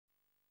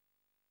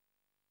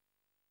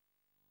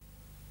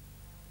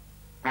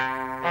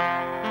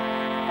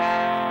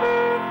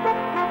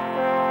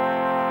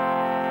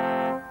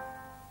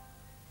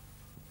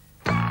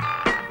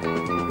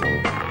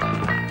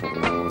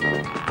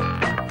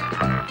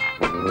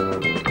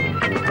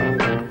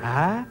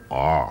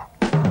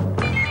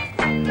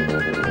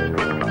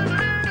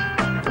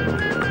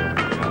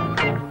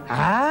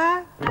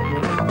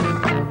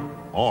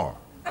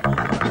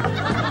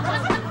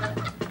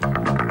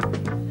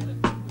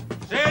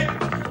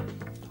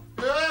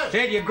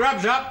Sid, your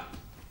grub's up.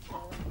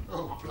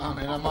 Oh,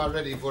 blimey, am I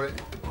ready for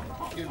it?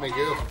 Excuse me,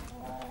 girl.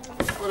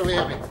 What are we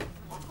having?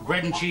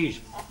 Bread and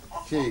cheese.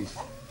 Cheese.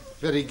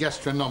 Very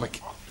gastronomic.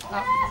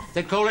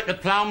 They call it the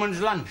ploughman's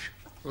lunch.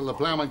 Well, the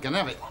ploughman can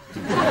have it.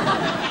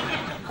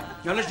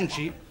 Now listen,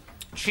 Chief.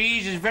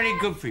 Cheese is very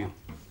good for you.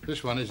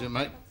 This one isn't,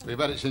 mate. We've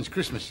had it since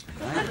Christmas.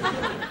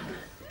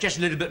 Just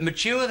a little bit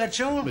mature,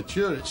 that's all.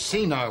 Mature? It's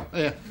senile.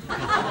 Here.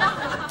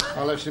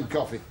 I'll have some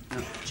coffee.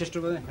 No, just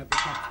over there.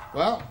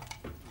 Well,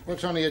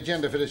 what's on the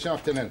agenda for this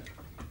afternoon?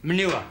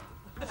 Manure.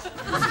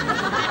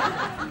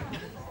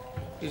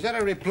 Is that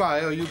a reply,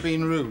 or are you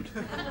being rude?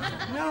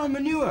 No,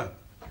 manure.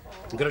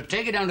 I'm going to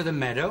take it down to the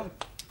meadow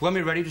when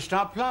we're ready to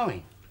start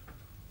ploughing.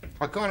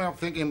 I can't help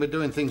thinking we're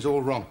doing things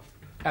all wrong.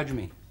 How do you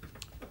mean?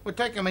 Well,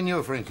 take a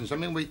manure, for instance. I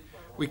mean,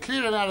 we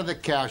clear it out of the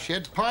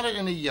cowshed, pile it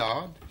in the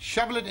yard,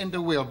 shovel it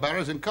into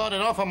wheelbarrows and cart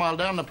it half a mile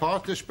down the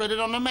path to spread it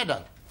on the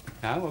meadow.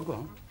 Oh, well, go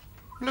on.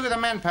 Look at the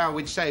manpower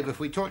we'd save if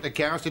we taught the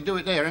cows to do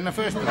it there in the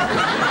first place.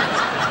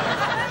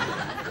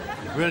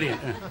 Brilliant.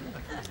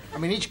 I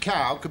mean, each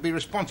cow could be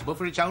responsible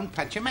for its own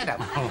patch of meadow.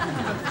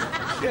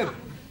 Oh. Yeah,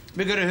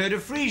 we got a herd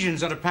of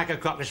Friesians or a pack of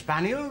Cocker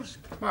Spaniels.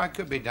 Well, it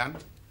could be done.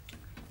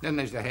 Then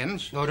there's the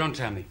hens. Oh, don't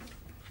tell me.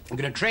 I'm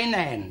going to train the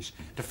hens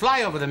to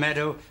fly over the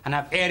meadow and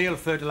have aerial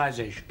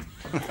fertilization.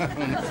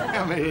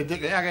 I mean,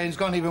 ridiculous. Our hens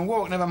can't even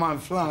walk, never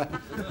mind fly.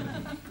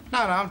 No,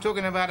 I'm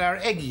talking about our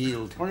egg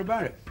yield. What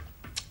about it?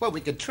 Well,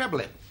 we could treble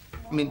it.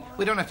 I mean,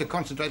 we don't have to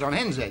concentrate on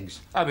hens' eggs.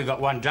 Oh, we've got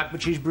one duck,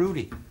 but she's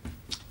broody.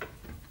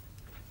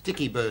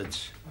 Dicky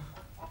birds.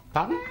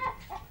 Pardon?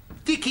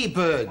 Dicky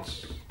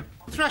birds.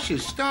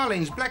 Thrushes,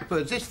 starlings,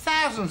 blackbirds. There's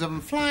thousands of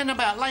them flying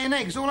about, laying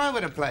eggs all over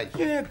the place.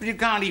 Yeah, but you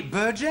can't eat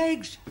birds'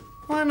 eggs.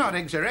 Why not?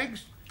 Eggs are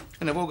eggs.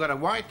 And they've all got a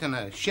white and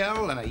a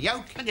shell and a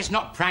yolk. And it's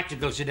not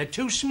practical, Sid. They're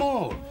too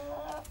small.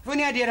 Have you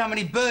any idea how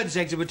many birds'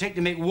 eggs it would take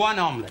to make one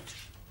omelette?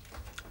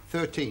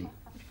 13.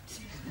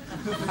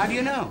 How do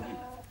you know?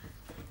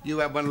 You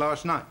had one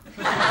last night.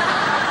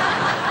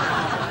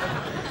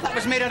 That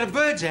was made out of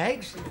birds'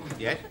 eggs?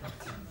 Yes.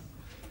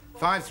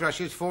 5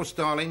 thrushes, 4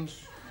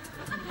 starlings,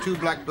 2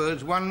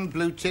 blackbirds, 1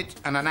 blue tit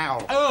and an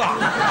owl. Oh!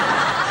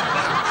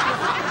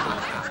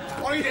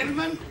 Morning,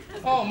 gentlemen.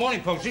 Oh,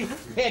 morning, Posey.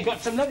 Here,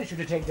 got some lettuce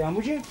to take down,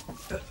 would you?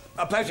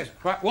 A pleasure.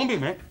 Right, won't be a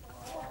minute.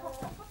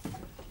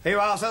 Here you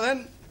are, sir,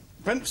 then.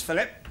 Prince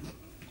Philip.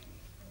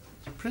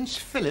 Prince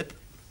Philip?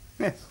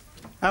 Yes.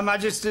 Her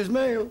Majesty's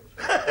mail.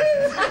 I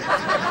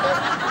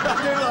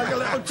do like a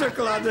little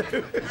chuckle, I do.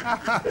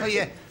 Oh,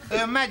 yeah.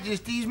 Her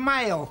Majesty's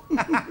mail.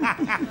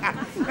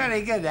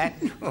 Very good, that.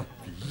 Oh,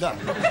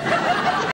 lovely.